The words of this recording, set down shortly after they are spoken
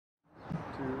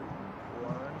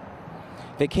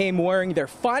They came wearing their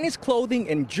finest clothing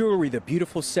and jewelry. The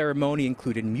beautiful ceremony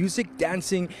included music,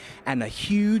 dancing, and a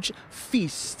huge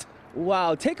feast.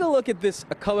 Wow, take a look at this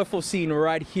colorful scene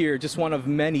right here. Just one of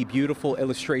many beautiful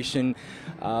illustration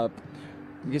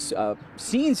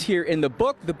scenes here in the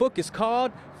book. The book is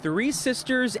called Three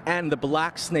Sisters and the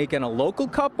Black Snake, and a local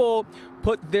couple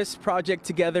put this project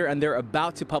together and they're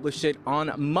about to publish it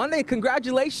on Monday.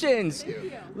 Congratulations.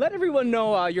 Let everyone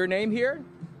know your name here.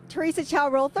 Teresa Chow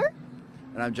Rother.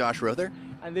 And I'm Josh Rother.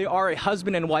 And they are a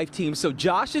husband and wife team. So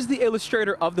Josh is the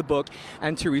illustrator of the book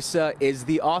and Teresa is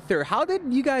the author. How did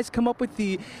you guys come up with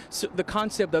the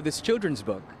concept of this children's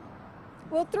book?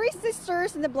 Well, Three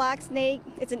Sisters and the Black Snake,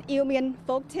 it's an Illustrator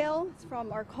folktale. It's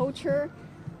from our culture.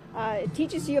 It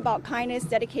teaches you about kindness,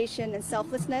 dedication, and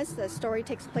selflessness. The story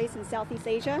takes place in Southeast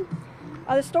Asia.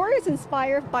 The story is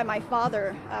inspired by my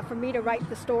father for me to write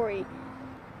the story.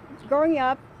 Growing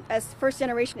up as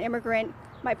first-generation immigrant,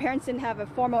 my parents didn't have a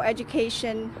formal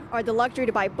education or the luxury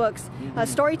to buy books.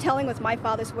 Storytelling was my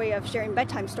father's way of sharing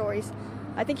bedtime stories.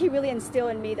 I think he really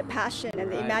instilled in me the passion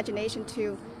and the imagination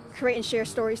to create and share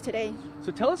stories today.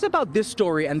 So tell us about this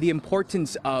story and the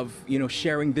importance of,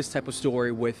 sharing this type of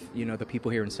story with, the people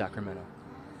here in Sacramento.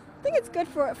 I think it's good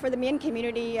for the Mien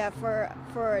community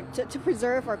to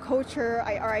preserve our culture,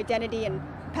 our identity, and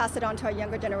pass it on to our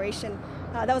younger generation.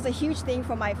 That was a huge thing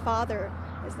for my father,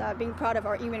 is being proud of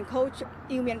our Mien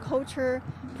culture,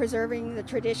 preserving the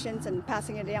traditions and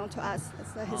passing it down to us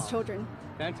as his children.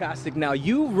 Fantastic. Now,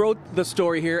 you wrote the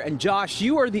story here, and Josh,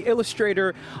 you are the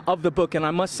illustrator of the book, and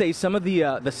I must say some of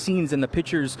the scenes and the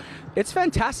pictures, it's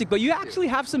fantastic, but you actually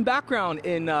have some background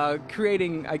in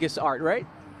creating, I guess, art, right?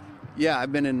 Yeah,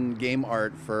 I've been in game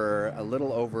art for a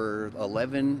little over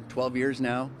 11, 12 years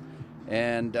now,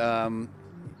 and that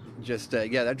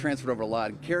transferred over a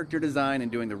lot. Character design and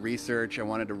doing the research, I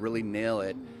wanted to really nail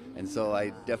it, and so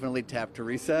I definitely tapped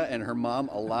Teresa and her mom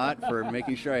a lot for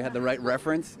making sure I had the right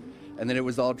reference, and that it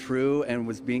was all true, and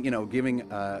was being, giving,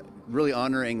 really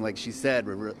honoring, like she said,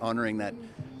 honoring that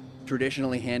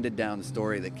traditionally handed down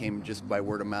story that came just by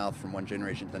word of mouth from one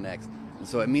generation to the next. And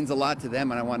so it means a lot to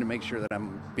them, and I wanted to make sure that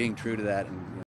I'm being true to that and